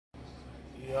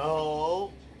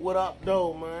Yo, what up,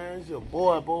 though, man? It's your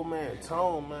boy, Man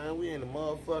Tone, man. We in the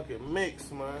motherfucking mix,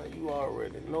 man. You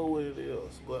already know what it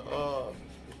is. But,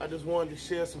 I just wanted to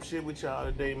share some shit with y'all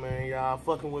today, man. Y'all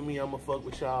fucking with me, I'ma fuck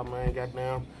with y'all, man.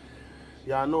 Goddamn.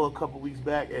 Y'all know a couple weeks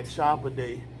back at Chopper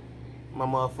Day, my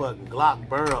motherfucking Glock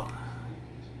barrel.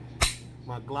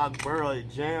 My Glock barrel, it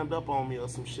jammed up on me or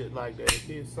some shit like that. It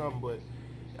did something, but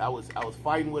I was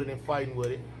fighting with it and fighting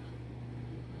with it.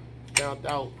 Found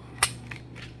out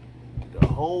the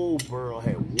whole barrel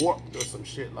had warped or some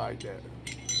shit like that.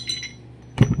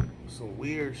 Some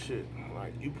weird shit.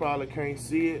 Like, you probably can't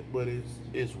see it, but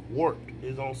it's warped.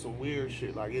 It's on some weird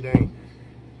shit. Like, it ain't,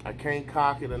 I can't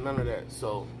cock it or none of that.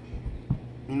 So,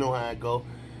 you know how it go.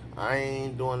 I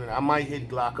ain't doing it. I might hit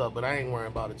Glock up, but I ain't worrying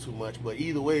about it too much. But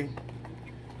either way,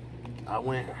 I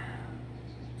went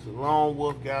to Lone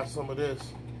Wolf, got some of this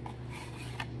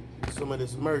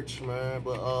merch, man.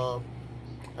 But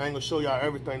I ain't gonna show y'all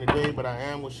everything today, but I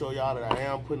am gonna show y'all that I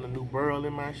am putting a new barrel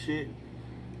in my shit.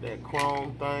 That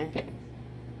chrome thing.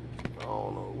 I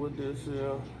don't know what this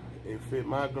is. It fit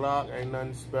my Glock, ain't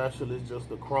nothing special. It's just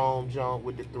a chrome junk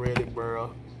with the threaded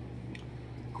barrel.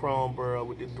 Chrome barrel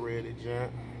with the threaded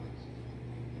junk.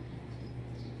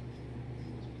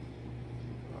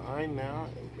 Alright now,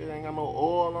 it ain't got no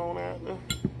oil on that.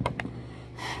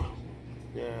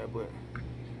 Yeah, but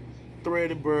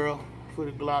threaded barrel for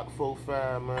the Glock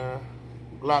 45, man.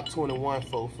 Glock 21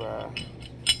 45.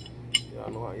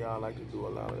 Y'all know how y'all like to do a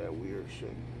lot of that weird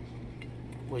shit.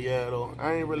 But yeah, though,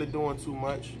 I ain't really doing too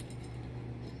much.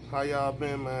 How y'all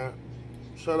been, man?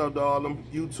 Shout out to all them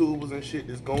YouTubers and shit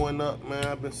that's going up, man.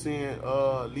 I've been seeing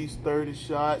at least 30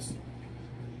 shots.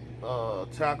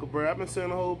 Tackle Bird. I've been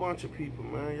seeing a whole bunch of people,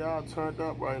 man. Y'all turned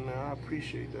up right now. I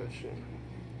appreciate that shit.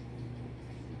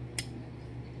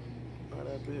 Now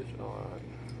that bitch, alright.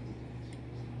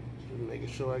 Just making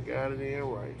sure I got it in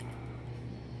right.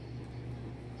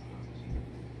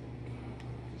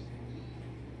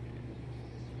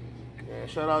 Yeah,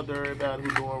 shout out to everybody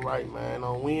who's doing right, man.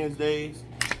 On Wednesdays,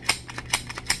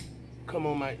 come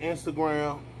on my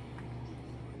Instagram.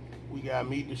 We got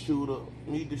Meet the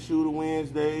Shooter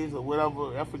Wednesdays or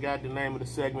whatever. I forgot the name of the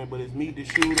segment, but it's Meet the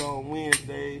Shooter on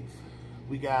Wednesdays.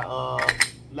 We got a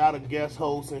lot of guest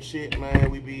hosts and shit,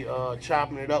 man. We be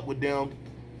chopping it up with them.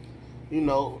 You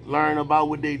know, learn about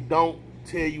what they don't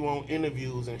tell you on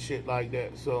interviews and shit like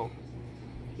that. So,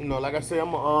 you know, like I said,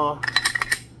 I'm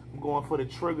going for the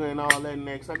trigger and all that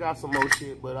next. I got some more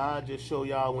shit, but I'll just show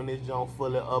y'all when this junk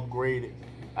fully upgraded.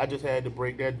 I just had to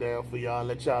break that down for y'all,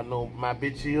 let y'all know my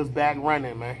bitch is back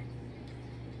running, man.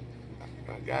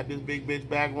 I got this big bitch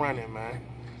back running, man.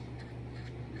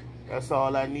 That's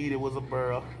all I needed was a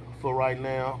barrel for right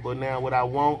now. But now what I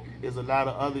want is a lot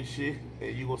of other shit,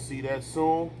 and you gonna see that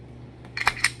soon.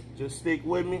 Just stick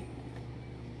with me.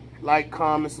 Like,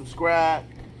 comment, subscribe,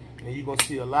 and you gonna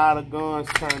see a lot of guns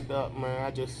turned up,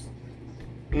 man. You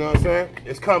know what I'm saying?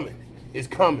 It's coming. It's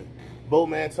coming.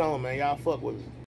 Man Tone, man. Y'all fuck with me.